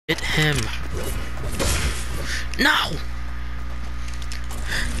him. No!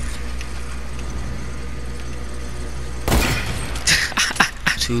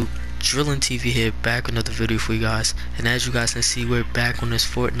 To Drilling TV here, back with another video for you guys. And as you guys can see, we're back on this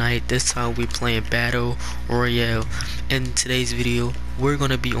Fortnite. This time we're playing Battle Royale. In today's video, we're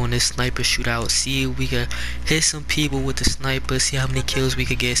gonna be on this sniper shootout. See if we can hit some people with the sniper. See how many kills we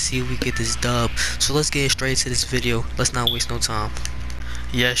could get. See if we get this dub. So let's get straight to this video. Let's not waste no time.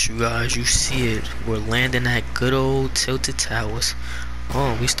 Yes, you guys, you see it. We're landing at good old Tilted Towers.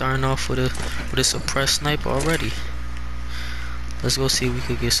 Oh, we starting off with a suppressed sniper already. Let's go see if we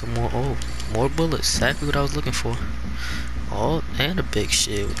could get some more. Oh, more bullets. Exactly what I was looking for. Oh, and a big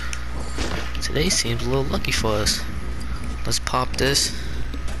shield. Today seems a little lucky for us. Let's pop this.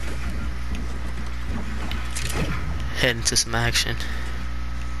 Head into some action.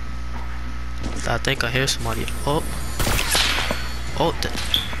 I think I hear somebody. Oh. Oh,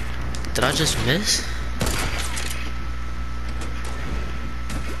 did I just miss?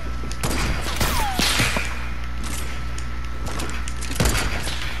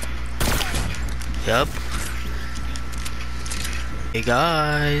 Yup. Hey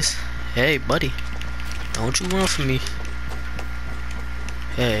guys. Hey buddy. Don't you run from me.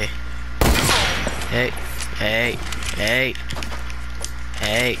 Hey. Hey. Hey. Hey.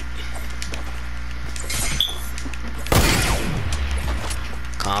 Hey.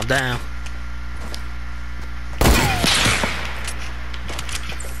 Calm down.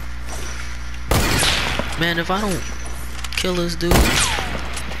 Man, if I don't kill this dude.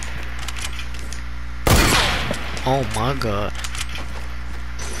 Oh my god.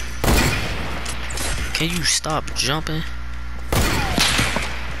 Can you stop jumping?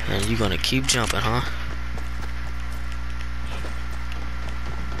 And you gonna keep jumping, huh?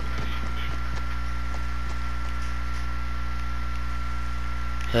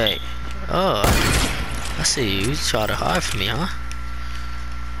 Hey. Oh, I see you. You try to hide from me, huh?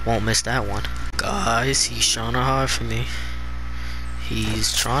 Won't miss that one. Guys, he's trying to hide from me.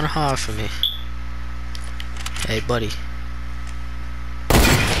 He's trying to hide from me. Hey, buddy.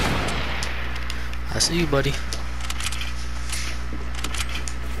 I see you, buddy.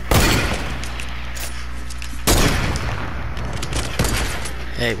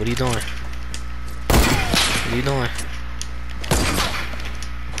 Hey, what are you doing? What are you doing?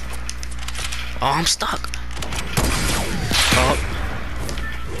 Oh, I'm stuck. Oh.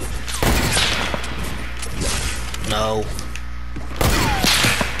 No.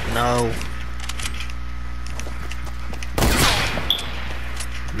 No.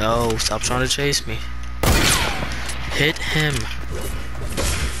 No, stop trying to chase me. Hit him.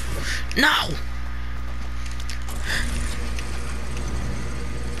 No!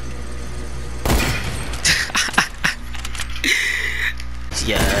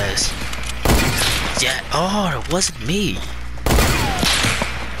 Yes. Yeah. Oh, it wasn't me.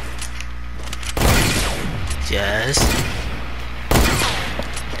 Yes.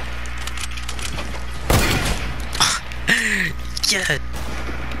 Yeah.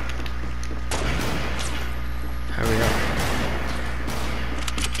 Hurry up.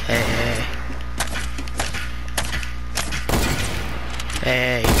 Hey,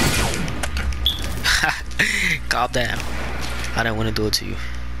 hey. Hey. Calm down. I didn't want to do it to you.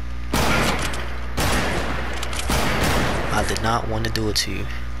 I did not want to do it to you.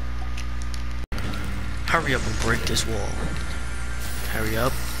 Hurry up and break this wall. Hurry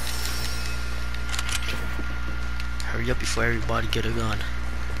up. Hurry up before everybody get a gun.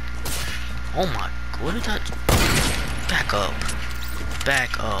 Oh my, what did that? Back up.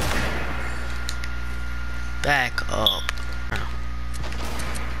 Back up. Back up.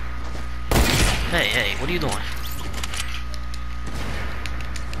 Hey, hey, what are you doing?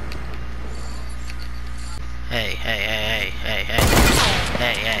 Hey, hey, hey, hey, hey,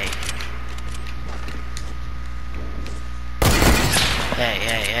 hey, hey, hey. Hey,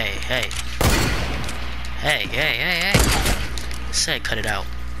 hey, hey, hey. Hey, hey, hey, hey. Said cut it out.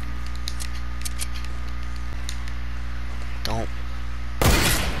 Don't.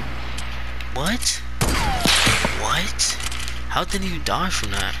 What? What? How did you die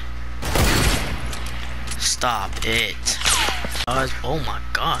from that? Stop it. Guys, oh my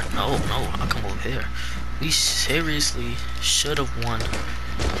god, no, no, I'll come over here. We seriously should have won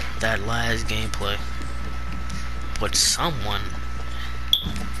that last gameplay. But someone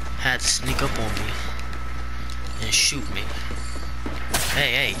had to sneak up on me and shoot me.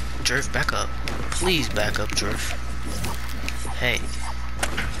 Hey, hey, Jerf, back up. Please back up, Jerf. Hey.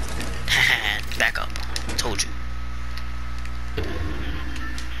 Back up. Told you.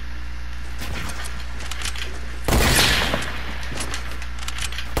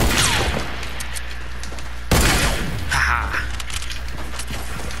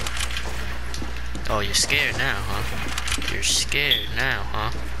 Oh, you're scared now, huh? You're scared now,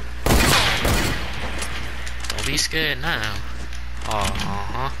 huh? Don't be scared now.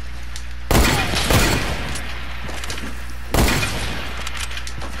 Oh,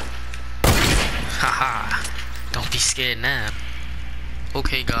 Haha. Don't be scared now.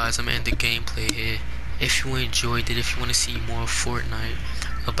 Okay guys, I'm gonna end the gameplay here. If you enjoyed it, if you want to see more Fortnite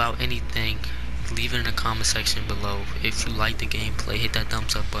about anything, leave it in the comment section below. If you like the gameplay, hit that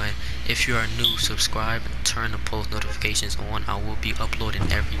thumbs up button. If you are new, subscribe, turn the post notifications on. I will be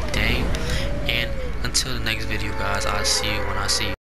uploading every day. And until the next video guys, I'll see you when I see you.